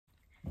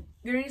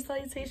Greetings,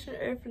 salutation,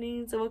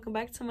 everything, and welcome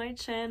back to my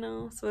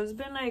channel. So it's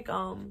been like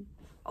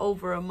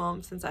over a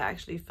month since I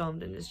actually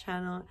filmed in this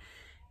channel,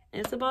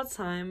 and it's about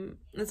time.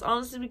 It's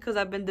honestly because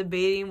I've been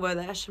debating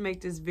whether I should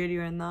make this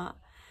video or not,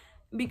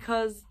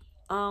 because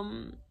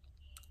in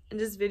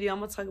this video I'm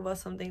gonna talk about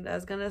something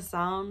that's gonna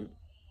sound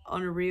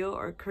unreal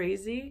or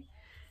crazy,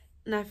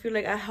 and I feel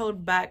like I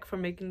held back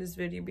from making this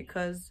video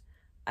because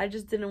I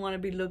just didn't want to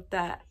be looked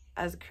at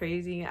as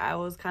crazy. I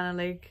was kind of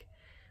like,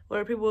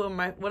 what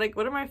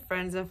are my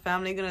friends and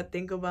family gonna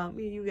think about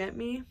me? You get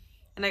me?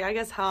 And like, I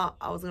guess how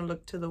I was gonna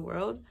look to the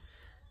world.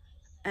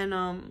 And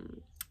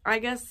I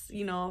guess,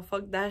 you know,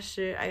 fuck that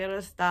shit. I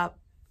gotta stop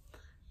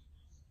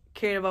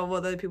caring about what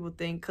other people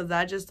think, because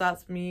that just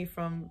stops me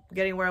from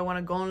getting where I want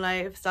to go in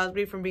life, stops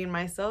me from being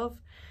myself,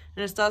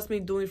 and it stops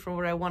me doing from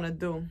what I want to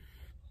do.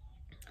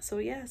 So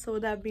yeah, so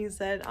with that being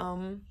said,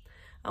 I'm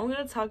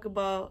gonna talk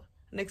about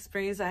an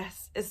experience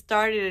it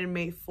started in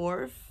May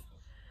 4th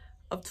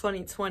of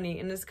 2020,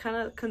 and it's kind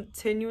of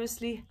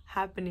continuously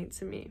happening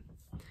to me.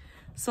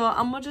 So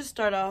I'm gonna just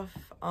start off.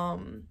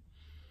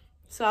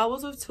 So I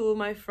was with two of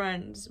my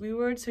friends. We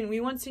went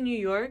to New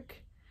York,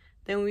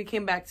 then we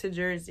came back to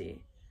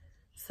Jersey.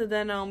 So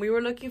then we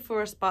were looking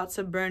for a spot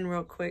to burn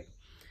real quick.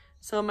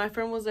 So my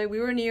friend was like,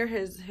 we were near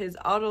his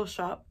auto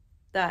shop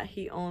that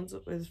he owns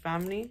with his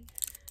family,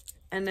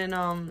 and then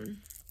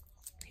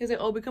he was like,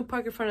 oh, we can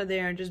park in front of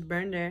there and just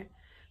burn there.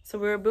 So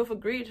we were both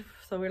agreed.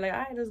 So we were like, all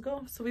right, let's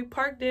go. So we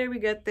parked there. We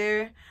get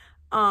there.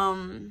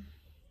 But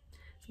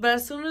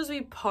as soon as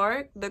we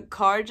park, the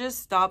car just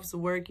stops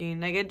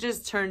working. Like, it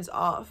just turns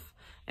off.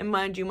 And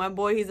mind you, my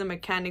boy, he's a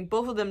mechanic.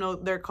 Both of them know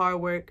their car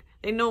work.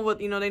 They know what,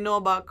 they know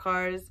about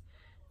cars.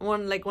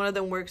 One of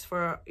them works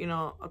for,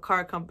 a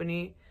car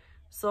company.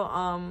 So,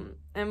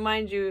 and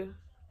mind you,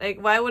 like,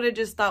 why would it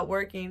just stop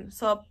working?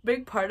 So a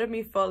big part of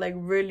me felt like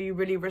really,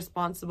 really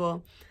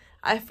responsible.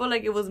 I felt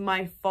like it was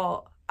my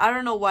fault. I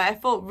don't know why. I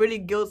felt really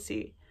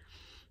guilty.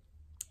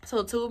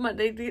 So the two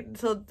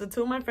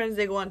of my friends,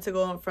 they want to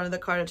go in front of the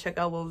car to check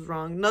out what was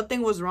wrong.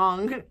 Nothing was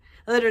wrong.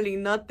 Literally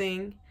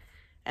nothing.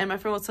 And my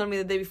friend was telling me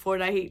the day before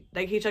that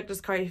he checked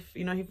his car,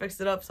 he fixed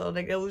it up. So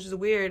like, it was just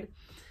weird.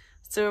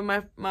 So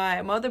my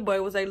other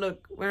boy was like,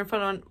 look, we're in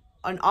front of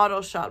an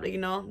auto shop,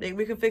 like,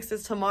 we can fix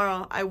this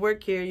tomorrow. I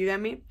work here, you get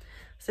me?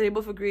 So they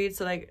both agreed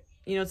to, like,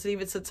 to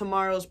leave it to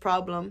tomorrow's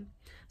problem.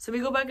 So we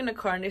go back in the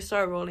car and they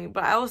start rolling,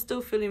 but I was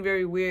still feeling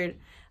very weird.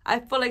 I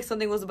felt like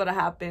something was about to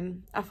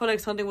happen. I felt like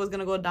something was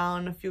gonna go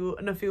down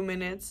in a few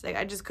minutes. Like,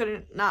 I just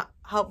couldn't not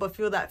help but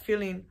feel that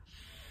feeling.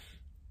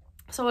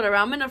 So whatever,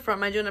 I'm in the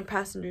front, mind you, in the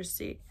passenger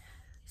seat.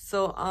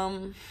 So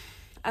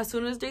as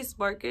soon as they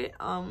spark it,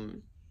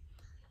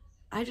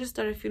 I just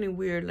started feeling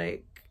weird.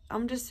 Like,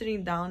 I'm just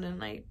sitting down and,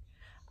 like,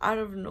 out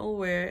of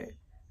nowhere,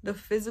 the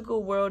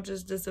physical world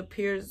just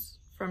disappears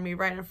from me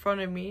right in front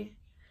of me.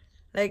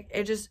 Like,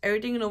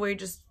 everything in a way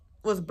just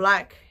was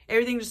black.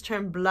 Everything just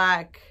turned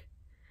black.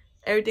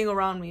 Everything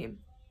around me.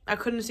 I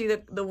couldn't see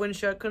the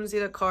windshield. I couldn't see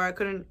the car. I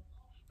couldn't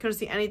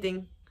see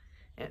anything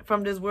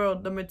from this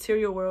world, the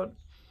material world.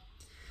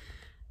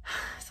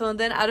 So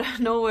then out of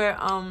nowhere,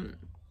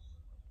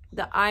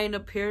 the eye in the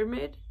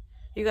pyramid.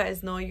 You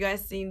guys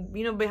seen,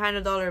 behind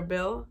a dollar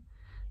bill,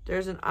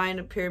 there's an eye in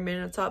a pyramid.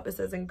 On the top it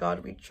says, "In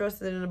God We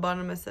Trust," and in the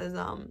bottom it says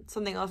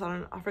something else.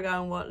 I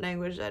forgot in what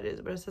language that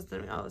is, but it says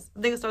something else.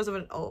 I think it starts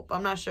with an O, but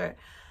I'm not sure.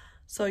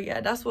 So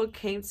yeah, that's what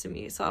came to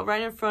me. So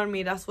right in front of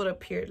me, that's what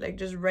appeared, like,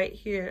 just right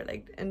here,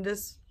 like, in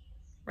this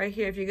right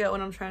here, if you get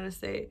what I'm trying to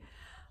say.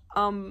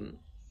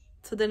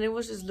 So then it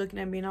was just looking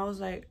at me, and I was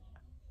like,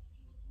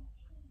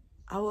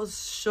 I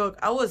was shook.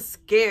 I was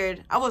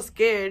scared.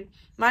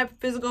 My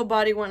physical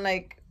body went,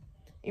 like,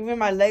 even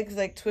my legs,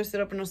 like, twisted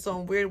up in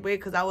some weird way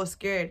because I was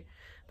scared.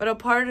 But a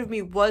part of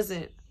me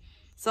wasn't.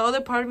 So the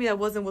other part of me that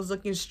wasn't was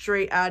looking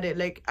straight at it.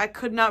 Like, I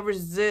could not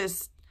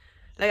resist.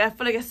 Like, I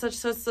feel like it's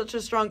such a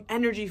strong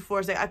energy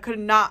force. Like, I could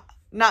not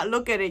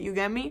look at it. You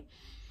get me?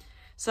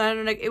 So I don't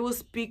know, like, it was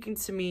speaking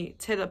to me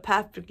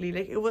telepathically.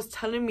 Like, it was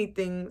telling me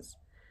things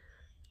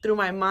through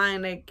my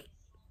mind. Like,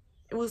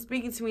 it was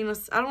speaking to me in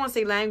I don't want to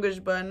say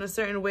language, but in a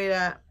certain way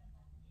that,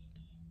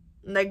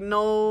 like, it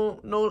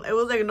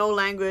was like no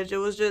language. It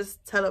was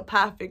just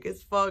telepathic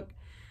as fuck.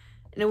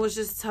 And it was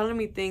just telling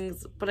me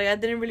things, but, like, I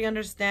didn't really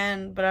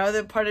understand, but the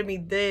other part of me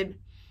did.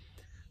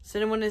 So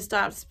then when it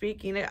stopped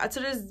speaking, like,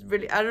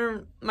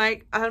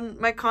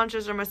 my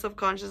conscious or my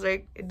subconscious,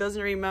 like, it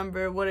doesn't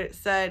remember what it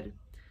said.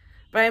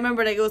 But I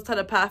remember, like, it was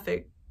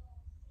telepathic.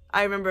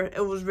 I remember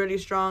it was really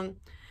strong.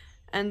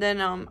 And then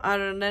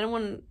then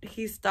when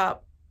he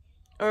stopped,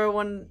 or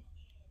when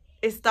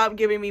it stopped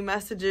giving me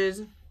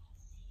messages,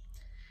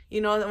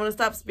 when it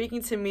stopped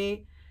speaking to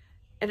me,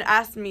 and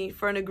asked me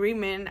for an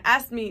agreement,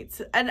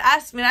 and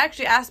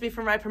actually asked me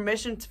for my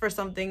permission for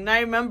something. And I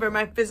remember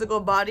my physical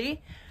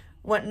body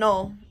went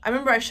no. I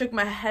remember I shook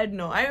my head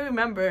no. I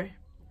remember.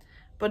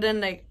 But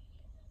then, like,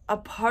 a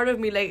part of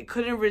me, like,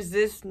 couldn't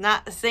resist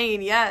not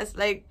saying yes.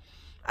 Like,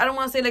 I don't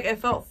want to say, like, I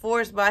felt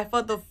forced, but I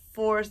felt the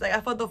force. Like,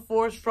 I felt the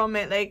force from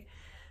it, like,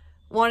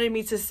 wanted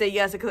me to say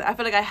yes. Because I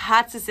felt like I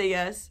had to say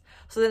yes.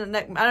 So then,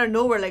 like, out of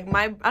nowhere, like,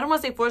 I don't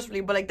want to say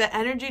forcefully, but, like, the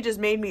energy just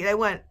made me,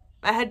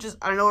 my head just,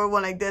 I don't know,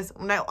 went like this.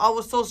 And I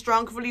was so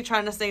strongly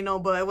trying to say no,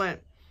 but I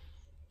went.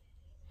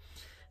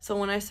 So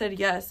when I said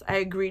yes, I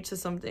agreed to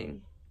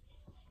something.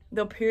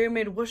 The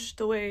pyramid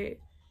whooshed away.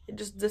 It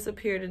just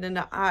disappeared, and then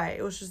the eye,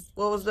 it was just,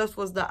 what was left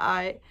was the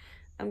eye.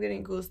 I'm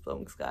getting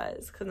goosebumps,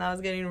 guys, because now it's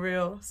getting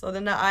real. So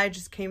then the eye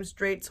just came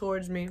straight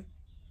towards me.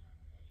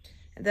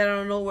 And then I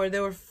don't know where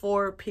there were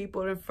 4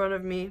 people in front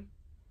of me.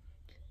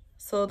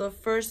 So the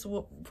first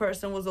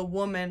person was a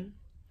woman.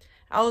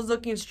 I was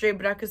looking straight,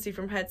 but I could see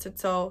from head to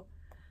toe.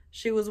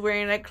 She was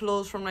wearing like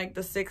clothes from like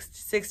the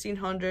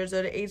 1600s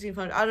or the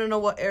 1800s. I don't know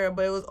what era,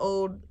 but it was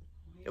old.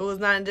 It was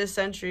not in this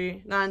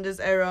century, not in this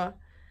era.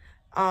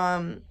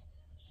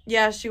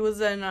 Yeah, she was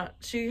in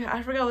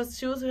I forgot what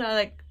she was,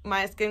 like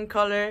my skin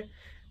color.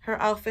 Her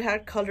outfit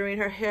had coloring,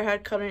 her hair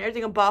had coloring,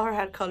 everything about her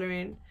had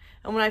coloring.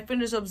 And when I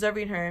finished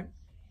observing her,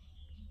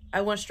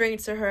 I went straight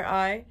into her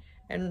eye,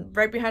 and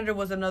right behind her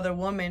was another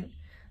woman.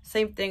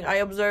 Same thing, I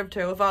observed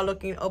her without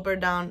looking up or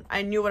down.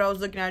 I knew what I was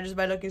looking at just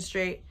by looking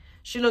straight.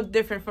 She looked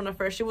different from the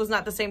first. She was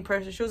not the same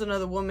person. She was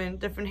another woman.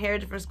 Different hair,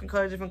 different skin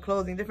color, different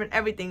clothing, different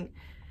everything.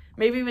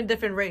 Maybe even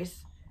different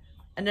race.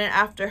 And then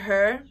after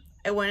her,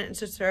 I went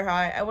into her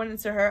eye. I went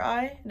into her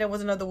eye. There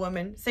was another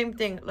woman. Same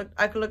thing. Look,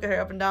 I could look at her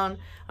up and down.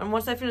 And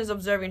once I finished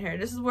observing her,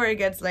 this is where it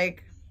gets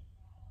like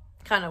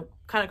kind of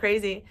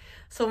crazy.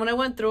 So when I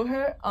went through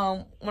her,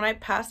 when I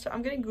passed her,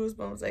 I'm getting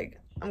goosebumps. Like,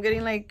 I'm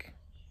getting like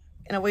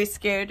in a way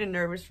scared and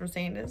nervous from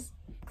saying this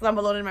because I'm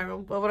alone in my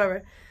room. But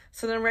whatever.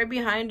 So then right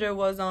behind her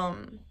was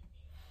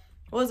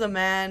a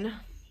man.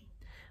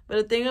 But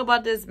the thing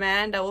about this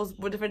man that was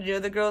different than the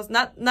other girls,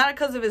 not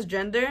because of his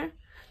gender,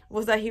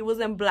 was that he was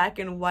in black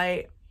and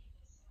white.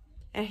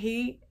 And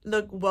he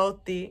looked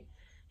wealthy.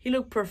 He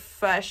looked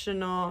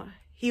professional.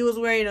 He was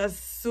wearing a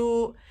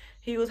suit.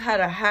 He had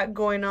a hat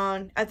going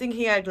on. I think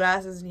he had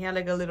glasses and he had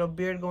like a little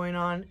beard going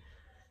on.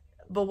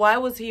 But why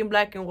was he in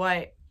black and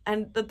white?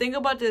 And the thing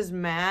about this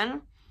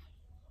man,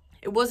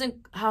 it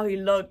wasn't how he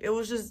looked. It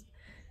was just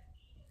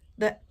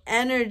the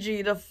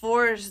energy, the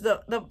force,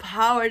 the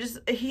power.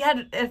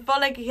 It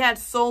felt like he had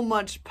so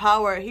much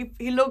power.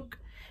 He looked,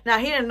 now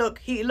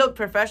he looked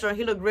professional,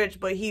 he looked rich,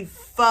 but he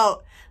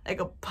felt like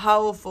a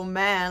powerful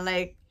man.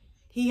 Like,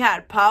 he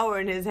had power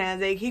in his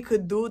hands. Like, he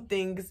could do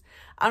things.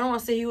 I don't want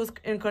to say he was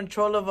in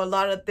control of a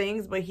lot of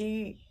things, but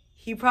he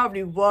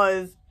probably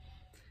was.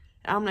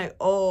 And I'm like,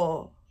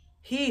 oh,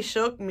 he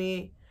shook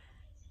me.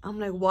 I'm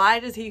like,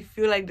 why does he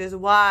feel like this?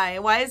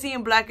 Why is he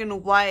in black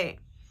and white?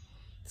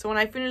 So when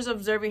I finished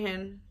observing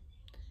him,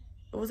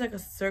 it was like a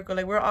circle.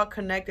 Like, we're all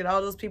connected.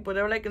 All those people,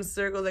 they were like in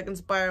circles, like in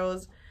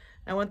spirals.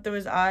 I went through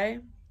his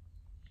eye,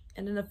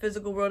 and then the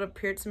physical world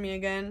appeared to me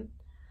again.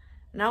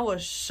 And I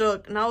was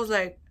shook. And I was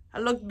like, I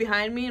looked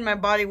behind me, and my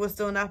body was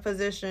still in that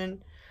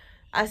position.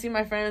 I see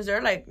my friends,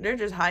 they're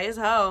just high as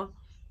hell.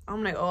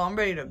 I'm like, oh, I'm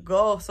ready to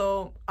go.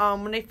 So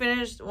when we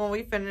finished,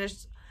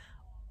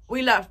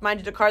 we left. Mind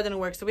you, the car didn't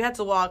work, so we had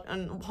to walk.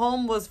 And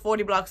home was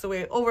 40 blocks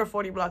away, over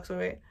 40 blocks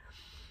away.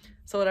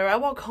 So whatever, I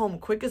walk home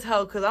quick as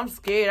hell because I'm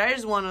scared. I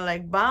just want to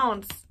like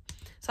bounce.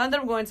 So I ended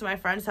up going to my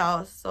friend's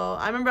house. So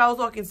I remember I was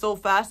walking so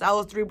fast. I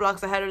was 3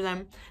 blocks ahead of them.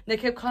 And they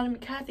kept calling me,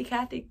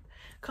 Kathy,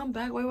 come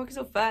back. Why are you walking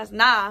so fast?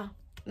 Nah,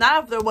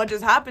 not after what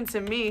just happened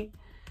to me.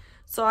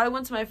 So I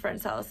went to my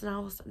friend's house,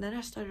 and then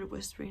I started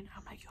whispering.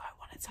 I'm like, yo, I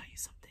want to tell you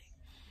something.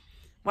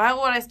 Why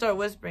would I start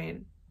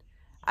whispering?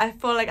 I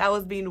felt like I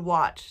was being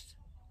watched.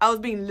 I was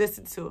being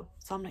listened to.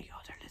 So I'm like, yo,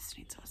 they're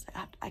listening to us.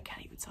 I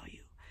can't even tell you.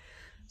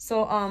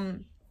 So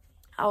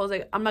I was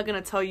like, I'm not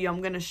going to tell you.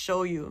 I'm going to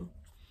show you.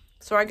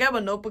 So I grabbed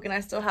a notebook, and I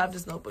still have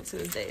this notebook to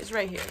this day. It's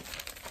right here.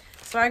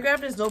 So I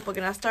grabbed this notebook,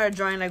 and I started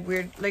drawing like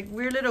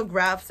weird little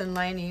graphs and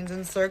linings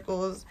and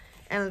circles,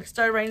 and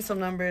started writing some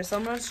numbers. So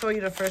I'm going to show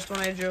you the first one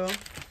I drew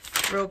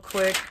real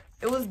quick.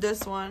 It was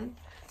this one.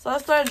 So I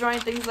started drawing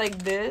things like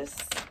this.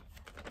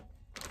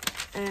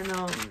 And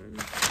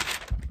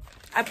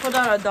I put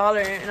out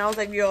 $1, and I was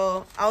like,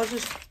 yo, I was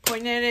just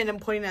pointing at it and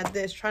pointing at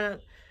this, trying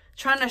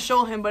to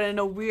show him, but in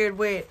a weird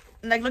way.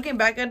 And like, looking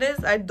back at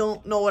this, I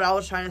don't know what I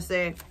was trying to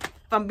say,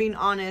 if I'm being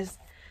honest.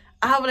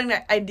 I have like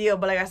an idea,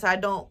 but like I said, I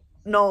don't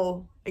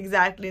know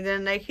exactly.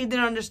 Then like, he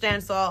didn't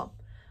understand, so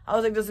I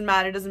was like, doesn't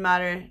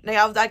matter. Like,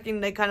 I was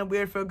acting like kind of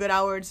weird for a good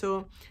hour or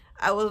two.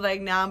 I was like,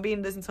 nah, I'm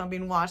being listened to, I'm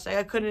being watched. Like,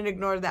 I couldn't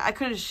ignore that. I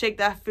couldn't shake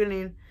that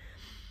feeling.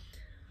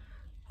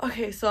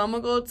 Okay, so I'm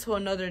gonna go to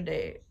another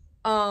day.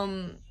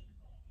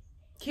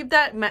 Keep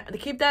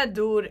that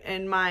dude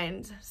in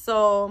mind.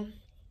 So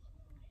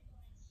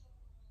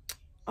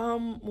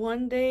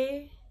one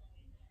day,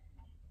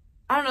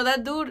 I don't know,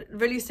 that dude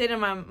really stayed in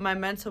my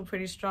mental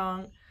pretty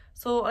strong.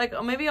 So like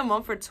maybe a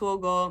month or 2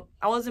 ago,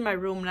 I was in my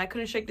room, and I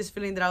couldn't shake this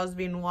feeling that I was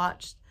being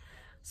watched.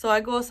 So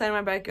I go outside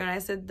my backyard, and I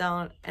sit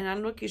down, and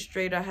I'm looking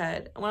straight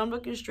ahead. And when I'm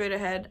looking straight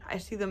ahead, I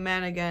see the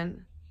man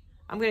again.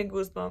 I'm getting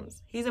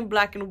goosebumps. He's in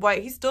black and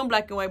white. He's still in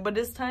black and white, but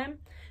this time,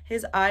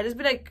 his eye, just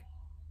be like,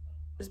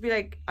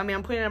 I mean,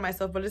 I'm pointing at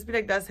myself, but just be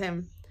like, that's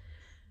him.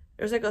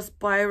 There's like a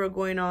spiral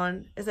going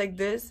on. It's like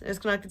this, and it's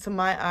connected to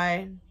my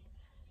eye.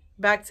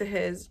 back to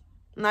his.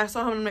 And I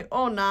saw him and I'm like,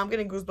 oh, nah, I'm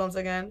getting goosebumps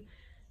again.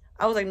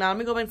 I was like, nah, let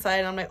me go inside.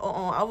 And I'm like,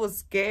 I was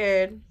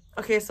scared.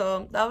 Okay,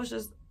 so that was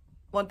just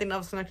one thing that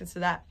was connected to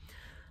that.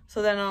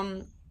 So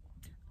then,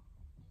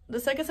 the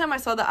second time I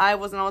saw the eye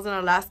was when I was in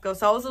Alaska.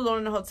 So I was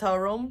alone in a hotel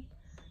room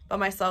by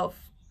myself.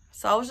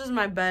 So I was just in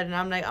my bed and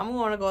I'm like, I'm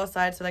going to go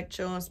outside to like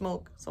chill and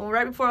smoke. So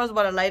right before I was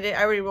about to light it,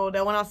 I already rolled.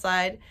 I went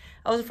outside.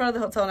 I was in front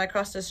of the hotel and I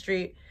crossed the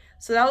street.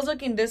 So I was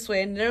looking this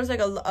way and there was like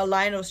a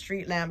line of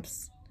street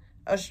lamps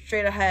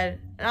straight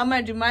ahead. And I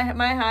might do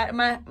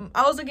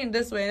I was looking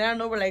this way and I don't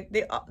know where like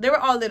they were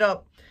all lit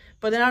up.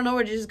 But then I don't know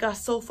where they just got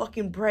so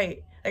fucking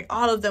bright. Like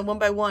all of them one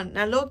by one. And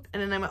I looked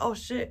and then I'm like, oh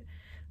shit.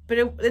 But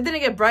it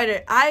didn't get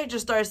brighter. I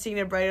just started seeing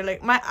it brighter.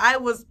 Like my eye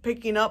was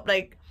picking up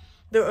like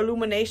the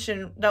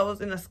illumination that was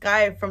in the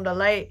sky from the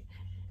light,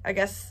 I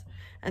guess.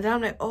 And then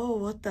I'm like, oh,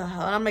 what the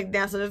hell? And I'm like,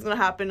 damn, so this is gonna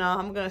happen now.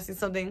 I'm gonna see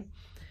something.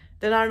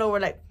 Then I don't know where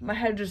like my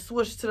head just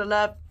swooshed to the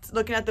left,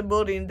 looking at the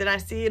building. Then I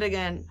see it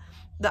again,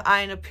 the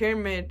eye in a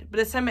pyramid. But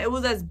this time it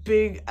was as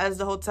big as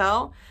the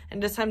hotel,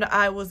 and this time the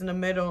eye was in the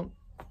middle.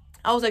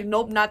 I was like,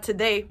 nope, not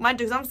today.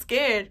 Mind you, 'cause I'm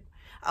scared.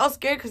 I was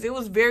scared because it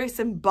was very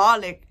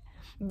symbolic.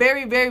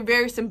 Very, very,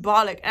 very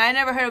symbolic. And I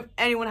never heard of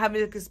anyone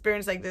having an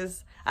experience like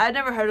this. I had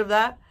never heard of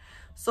that.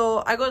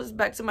 So I go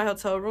back to my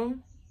hotel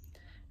room.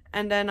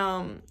 And then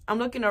I'm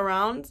looking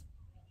around.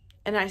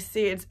 And I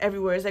see it's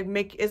everywhere. It's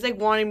like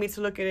wanting me to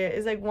look at it.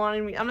 It's like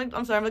wanting me.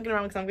 I'm sorry, I'm looking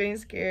around because I'm getting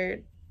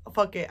scared.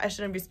 Fuck it. I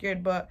shouldn't be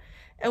scared. But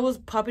it was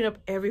popping up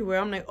everywhere.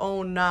 I'm like,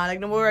 oh nah. Like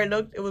the more I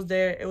looked, it was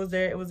there. It was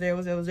there. It was there. It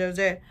was there. It was there. It was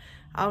there.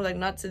 I was like,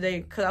 not today.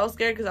 Because I was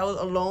scared because I was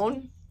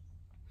alone.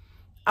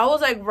 I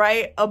was like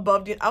right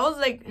above I was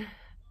like,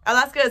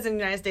 Alaska is in the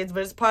United States,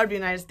 but it's part of the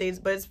United States,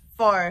 but it's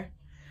far.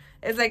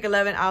 It's like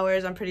 11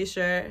 hours, I'm pretty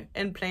sure,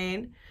 in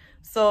plane.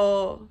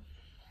 So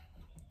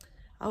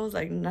I was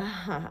like,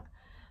 nah.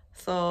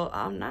 So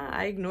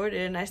I ignored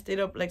it and I stayed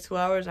up like 2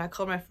 hours and I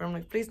called my friend. I'm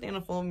like, please stay on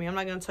the phone with me. I'm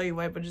not gonna tell you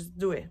why, but just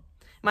do it.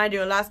 Mind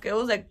you, Alaska, it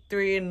was like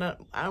 3 in the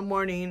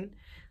morning.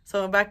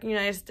 So back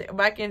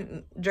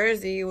in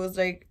Jersey, it was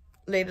like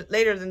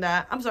later than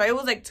that. I'm sorry, it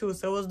was like 2,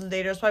 so it was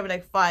later. It was probably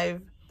like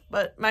 5.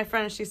 But my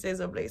friend, she stays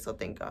up late, so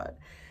thank God.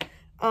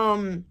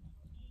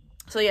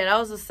 So yeah, that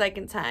was the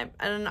second time.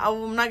 And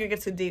I'm not gonna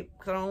get too deep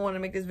because I don't want to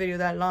make this video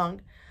that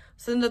long.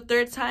 So then the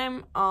third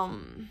time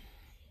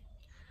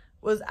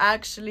was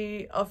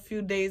actually a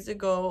few days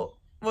ago,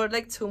 or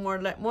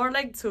like more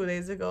like 2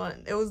 days ago.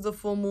 And it was the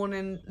full moon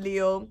in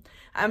Leo.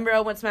 I remember I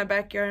went to my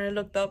backyard and I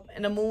looked up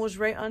and the moon was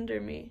right under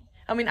me.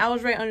 I mean, I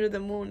was right under the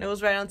moon. It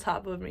was right on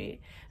top of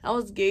me. I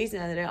was gazing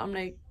at it. I'm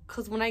like,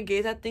 because when I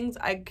gaze at things,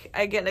 I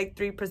get like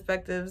 3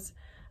 perspectives.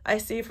 I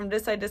see it from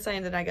this side,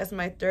 and then I guess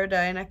my third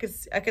eye, and I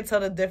could tell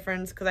the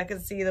difference because I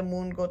could see the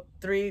moon go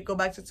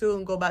back to 2,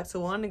 and go back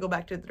to 1, and go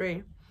back to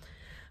 3.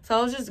 So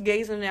I was just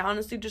gazing at it,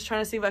 honestly, just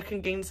trying to see if I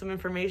can gain some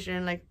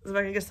information, like if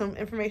I can get some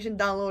information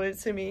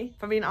downloaded to me,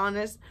 if I'm being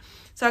honest.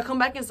 So I come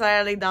back inside,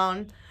 I lay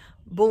down,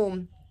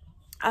 boom.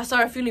 I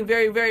started feeling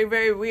very, very,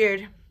 very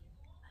weird.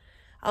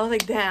 I was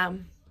like,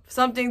 damn,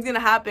 something's gonna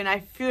happen. I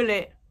feel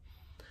it.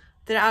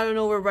 Then I don't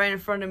know where right in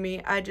front of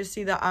me, I just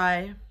see the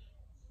eye.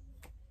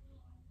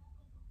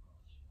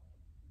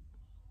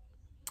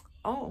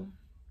 Oh,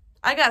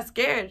 I got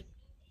scared.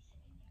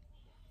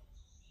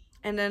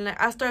 And then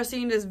I started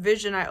seeing this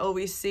vision I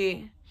always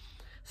see.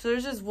 So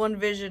there's this one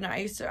vision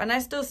and I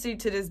still see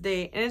to this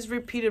day. And it's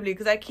repeatedly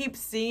because I keep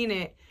seeing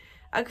it.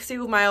 I can see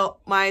with my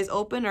eyes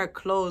open or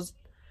closed.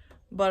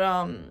 But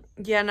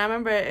yeah, and I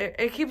remember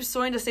it keeps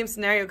showing the same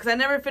scenario because I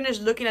never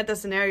finished looking at the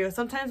scenario.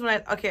 Sometimes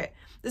when okay,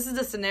 this is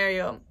the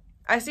scenario.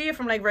 I see it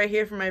from like right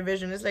here from my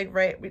vision. It's like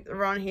right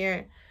around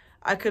here.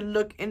 I could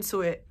look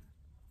into it.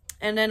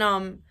 And then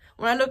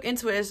when I look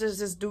into it, it's just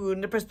this dude.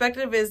 And the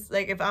perspective is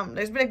like,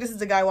 let's be like, this is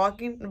the guy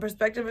walking. The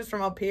perspective is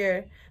from up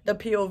here, the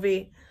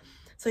POV.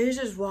 So he's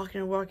just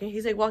walking and walking.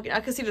 He's like walking. I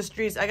can see the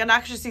streets. I can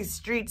actually see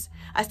streets.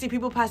 I see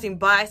people passing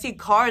by. I see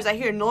cars. I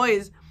hear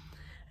noise.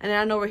 And then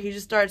I know where he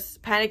just starts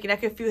panicking. I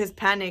can feel his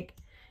panic.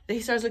 Then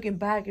he starts looking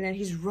back and then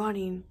he's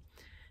running.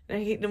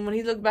 Then when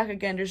he looked back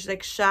again, there's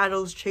like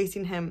shadows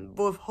chasing him.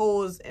 Both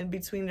holes in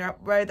between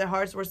where their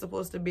hearts were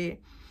supposed to be.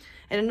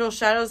 And then those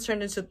shadows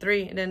turned into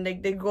 3. And then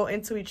they go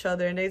into each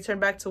other. And they turn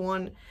back to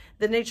 1.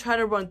 Then they try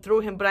to run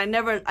through him. But I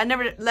never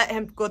let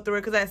him go through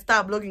it. Because I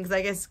stopped looking. Because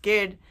I get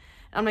scared.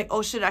 And I'm like,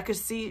 oh shit, I could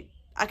see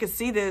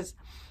this.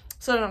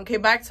 So then, okay,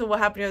 back to what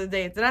happened the other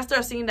day. Then I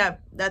start seeing that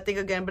thing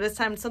again. But this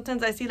time,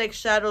 sometimes I see like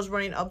shadows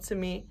running up to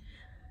me.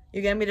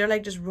 You get me? They're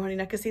like just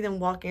running. I can see them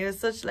walking. It's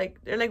such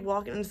like, they're like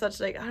walking in such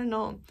like, I don't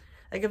know.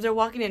 Like if they're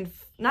walking in,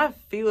 not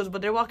fields,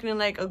 but they're walking in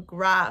like a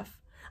graph.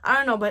 I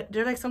don't know, but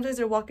they're like, sometimes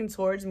they're walking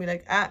towards me,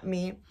 like at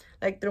me,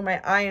 like through my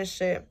eye and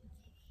shit.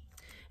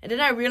 And then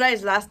I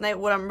realized last night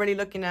what I'm really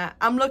looking at.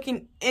 I'm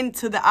looking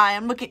into the eye.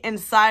 I'm looking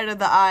inside of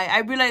the eye. I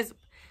realized,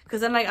 because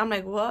then like, I'm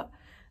like, what?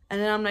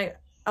 And then I'm like,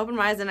 open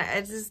my eyes and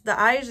I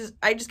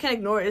just can't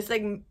ignore it. It's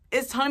like,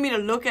 it's telling me to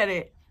look at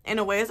it in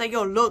a way. It's like,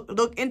 yo,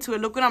 look into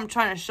it. Look what I'm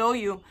trying to show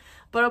you.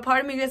 But a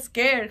part of me gets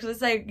scared because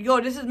it's like,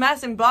 yo, this is mad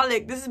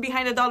symbolic. This is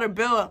behind a dollar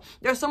bill.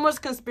 There's so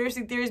much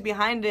conspiracy theories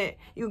behind it.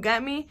 You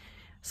get me?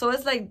 So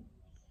it's like,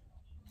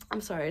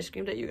 I'm sorry, I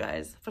screamed at you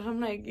guys. But I'm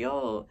like,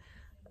 yo.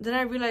 Then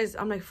I realized,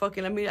 I'm like, fuck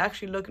it, let me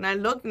actually look. And I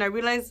looked and I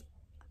realized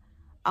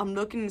I'm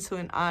looking into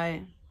an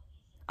eye.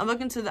 I'm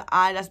looking to the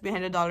eye that's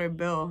behind a dollar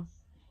bill.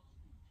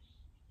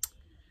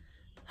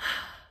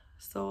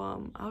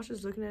 So I was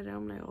just looking at it.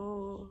 I'm like,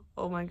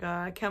 oh my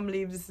god, I can't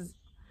believe this is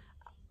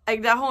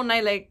like that whole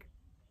night, like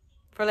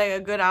for like a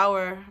good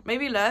hour,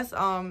 maybe less.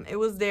 It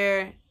was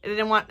there. It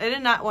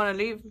did not want to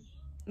leave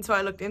until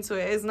I looked into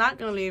it. It's not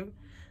gonna leave,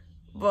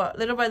 but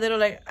little by little,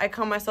 like I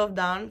calm myself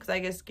down because I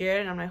get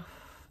scared, and I'm like,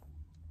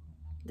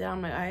 then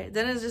I'm like, alright.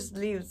 Then it just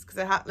leaves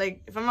because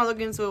like if I'm not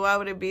looking into it, why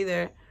would it be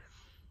there?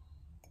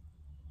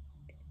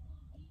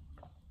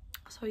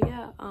 So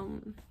yeah,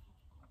 I'm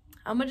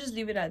gonna just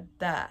leave it at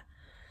that.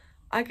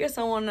 I guess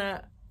I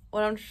wanna,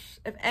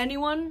 if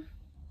anyone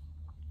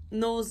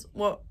knows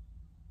what,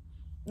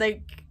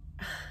 like,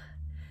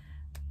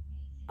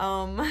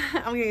 I'm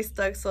getting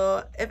stuck.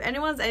 So if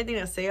anyone's anything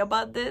to say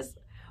about this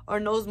or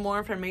knows more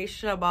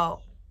information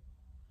about,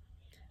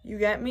 you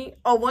get me?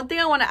 Oh, one thing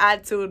I want to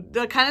add to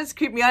that kind of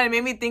creeped me out and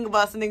made me think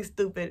about something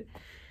stupid.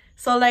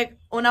 So like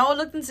when I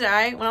looked into the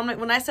eye,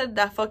 when I said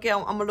that fuck it,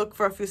 I'm gonna look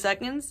for a few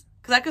seconds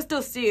because I could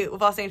still see it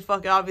without saying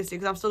fuck it, obviously,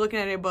 because I'm still looking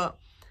at it, but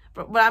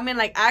I mean,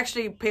 like,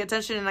 actually pay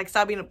attention and, like,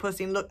 stop being a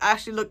pussy and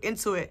actually look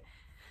into it.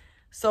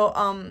 So,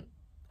 I'm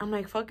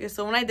like, fuck it.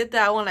 So, when I did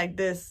that, I went like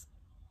this.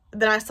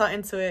 Then I saw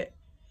into it.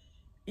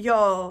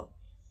 Yo,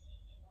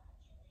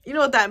 you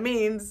know what that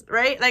means,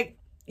 right? Like,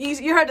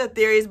 you heard the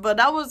theories, but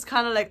that was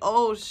kind of like,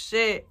 oh,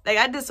 shit. Like,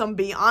 I did some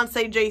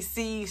Beyonce,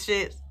 JC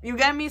shit. You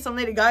get me? Some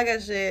Lady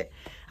Gaga shit.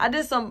 I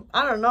did some,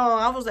 I don't know.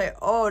 I was like,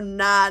 oh,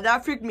 nah.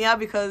 That freaked me out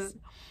because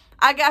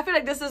I feel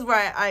like this is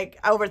where I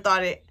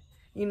overthought it.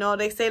 You know,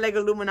 they say, like,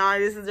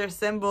 Illuminati, this is their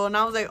symbol. And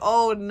I was like,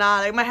 oh,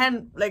 nah. Like, my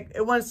hand, like,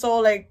 it went so,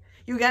 like,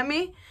 you get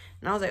me?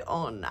 And I was like,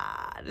 oh,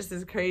 nah. This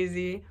is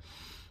crazy.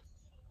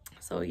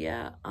 So,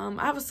 yeah.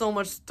 I have so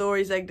much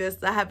stories like this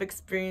that I have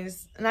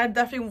experienced. And I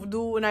definitely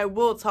do, and I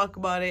will talk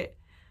about it.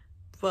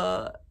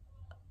 But,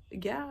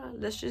 yeah.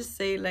 Let's just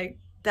say, like,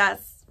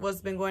 that's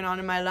what's been going on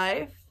in my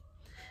life.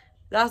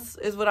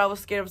 Is what I was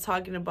scared of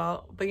talking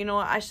about. But you know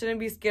what? I shouldn't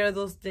be scared of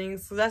those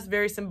things. So that's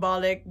very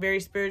symbolic, very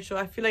spiritual.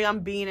 I feel like I'm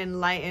being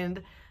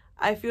enlightened.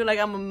 I feel like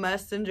I'm a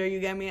messenger, you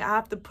get me? I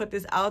have to put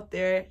this out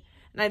there.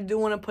 And I do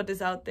want to put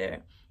this out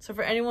there. So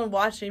for anyone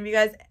watching, if you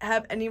guys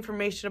have any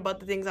information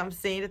about the things I'm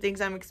saying, the things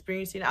I'm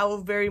experiencing, I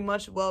will very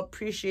much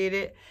appreciate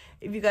it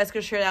if you guys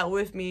could share that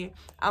with me.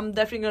 I'm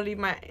definitely going to leave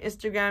my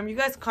Instagram. You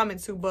guys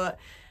comment too, but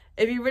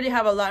if you really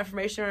have a lot of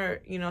information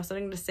or, you know,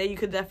 something to say, you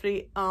could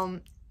definitely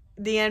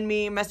DM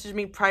me, message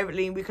me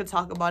privately, and we could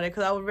talk about it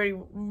because I would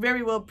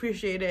very well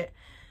appreciate it.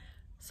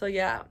 So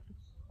yeah,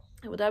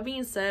 with that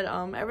being said,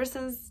 ever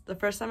since the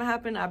first time it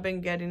happened, I've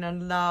been getting a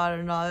lot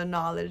of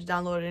knowledge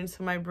downloaded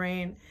into my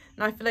brain,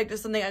 and I feel like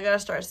there's something I gotta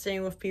start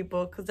saying with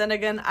people, because then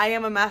again, I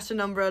am a master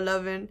number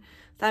 11.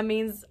 That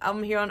means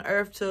I'm here on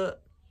earth to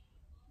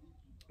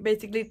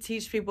basically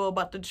teach people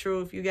about the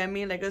truth, you get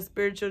me? Like a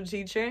spiritual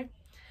teacher. And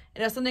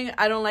that's something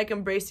I don't like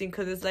embracing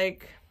because it's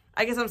like,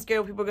 I guess I'm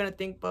scared what people are going to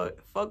think, but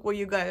fuck what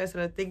you guys are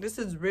going to think. This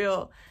is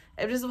real.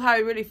 If this is how I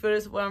really feel,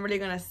 this is what I'm really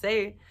going to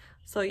say.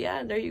 So,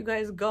 yeah, there you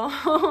guys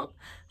go.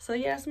 So,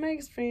 yeah, it's my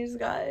experience,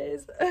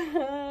 guys.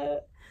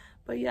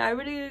 But, yeah, I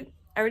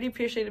really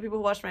appreciate the people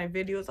who watch my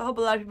videos. I hope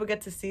a lot of people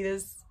get to see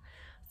this.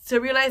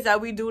 To realize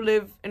that we do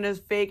live in this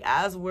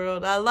fake-ass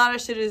world. A lot of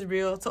shit is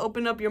real. To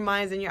open up your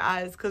minds and your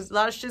eyes. Because a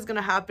lot of shit is going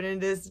to happen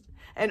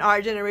in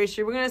our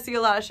generation. We're going to see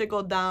a lot of shit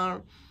go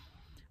down.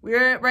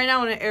 We're right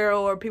now in an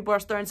era where people are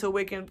starting to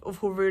awaken of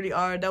who really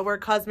are, that we're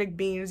cosmic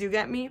beings, you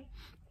get me?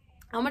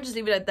 I'm gonna just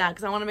leave it at that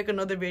because I want to make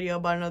another video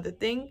about another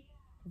thing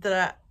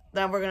that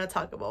we're gonna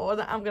talk about, or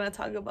that I'm gonna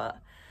talk about.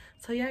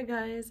 So yeah,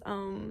 guys,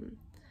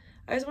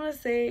 I just want to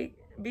say,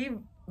 be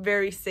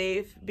very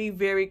safe, be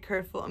very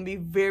careful, and be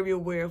very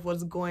aware of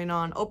what's going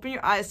on. Open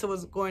your eyes to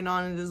what's going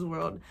on in this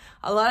world.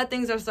 A lot of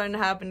things are starting to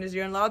happen this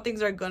year, and a lot of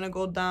things are gonna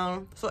go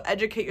down. So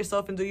educate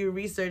yourself and do your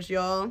research,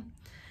 y'all.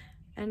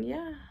 And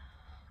yeah.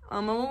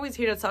 I'm always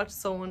here to talk to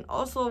someone.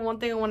 Also, one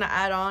thing I want to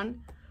add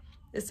on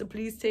is to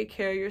please take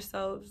care of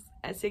yourselves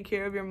and take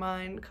care of your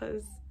mind,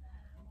 because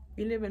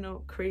we live in a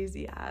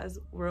crazy ass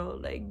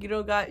world. Like,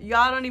 y'all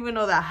don't even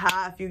know that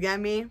half, you get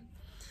me?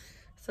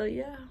 So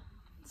yeah,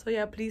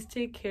 please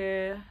take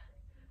care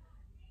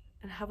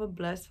and have a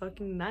blessed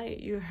fucking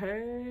night. You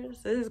heard?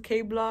 So this is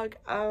K-Block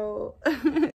out.